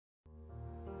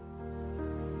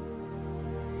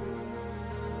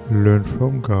Learn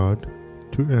from God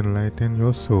to enlighten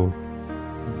your soul.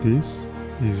 This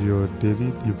is your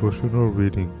daily devotional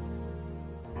reading.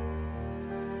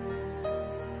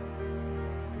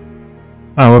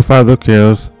 Our Father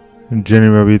cares,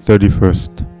 January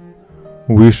 31st.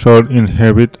 We shall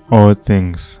inherit all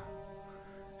things.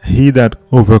 He that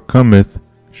overcometh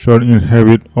shall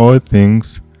inherit all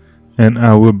things, and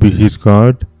I will be his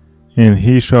God, and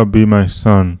he shall be my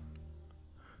son.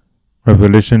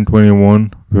 Revelation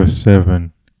 21 verse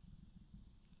 7.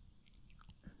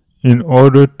 In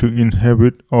order to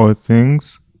inherit all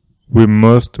things, we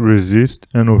must resist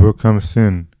and overcome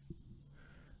sin.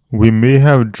 We may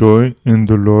have joy in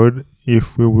the Lord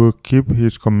if we will keep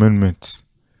his commandments.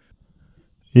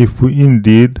 If we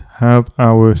indeed have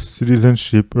our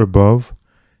citizenship above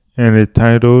and a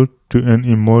title to an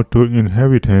immortal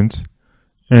inheritance,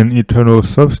 an eternal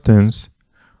substance,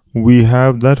 we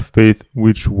have that faith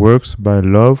which works by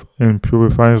love and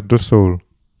purifies the soul.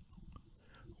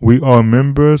 We are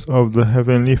members of the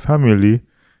heavenly family,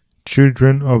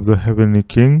 children of the heavenly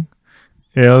King,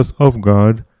 heirs of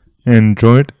God, and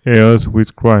joint heirs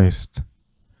with Christ.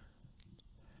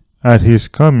 At his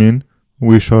coming,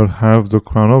 we shall have the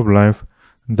crown of life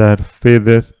that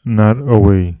fadeth not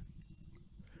away.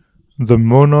 The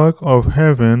monarch of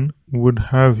heaven would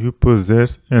have you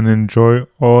possess and enjoy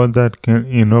all that can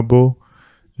ennoble,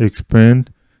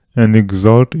 expand, and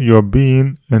exalt your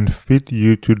being and fit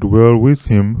you to dwell with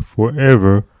him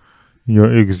forever,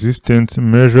 your existence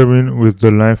measuring with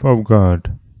the life of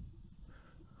God.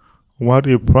 What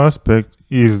a prospect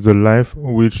is the life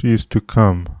which is to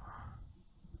come!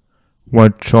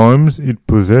 What charms it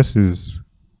possesses!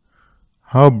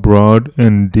 How broad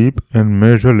and deep and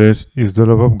measureless is the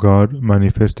love of God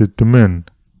manifested to men!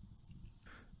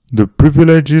 The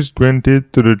privileges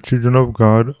granted to the children of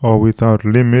God are without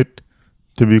limit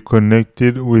to be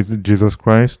connected with Jesus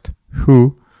Christ,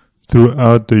 who,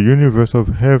 throughout the universe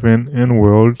of heaven and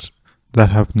worlds that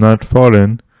have not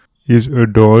fallen, is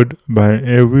adored by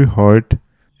every heart,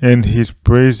 and his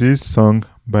praises sung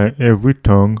by every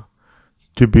tongue.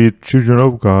 To be children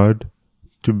of God,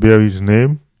 to bear his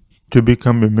name, to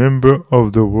become a member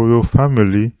of the royal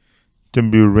family, to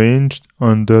be ranged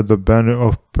under the banner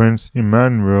of Prince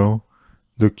Emmanuel,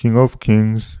 the King of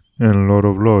Kings and Lord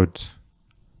of Lords.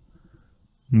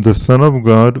 The Son of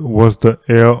God was the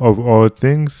heir of all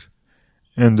things,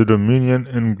 and the dominion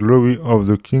and glory of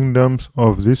the kingdoms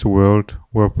of this world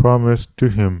were promised to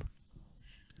him.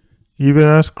 Even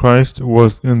as Christ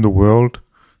was in the world,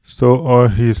 so are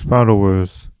his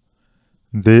followers.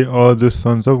 They are the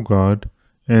sons of God,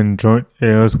 and joint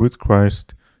heirs with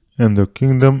Christ, and the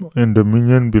kingdom and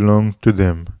dominion belong to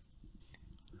them.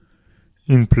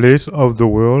 In place of the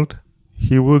world,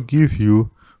 he will give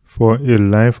you, for a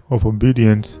life of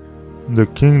obedience, the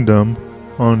kingdom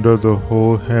under the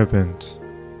whole heavens.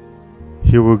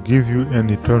 He will give you an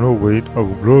eternal weight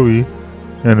of glory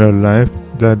and a life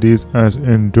that is as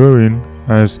enduring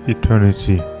as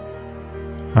eternity.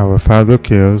 Our Father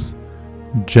cares,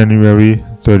 January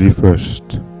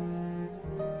 31st.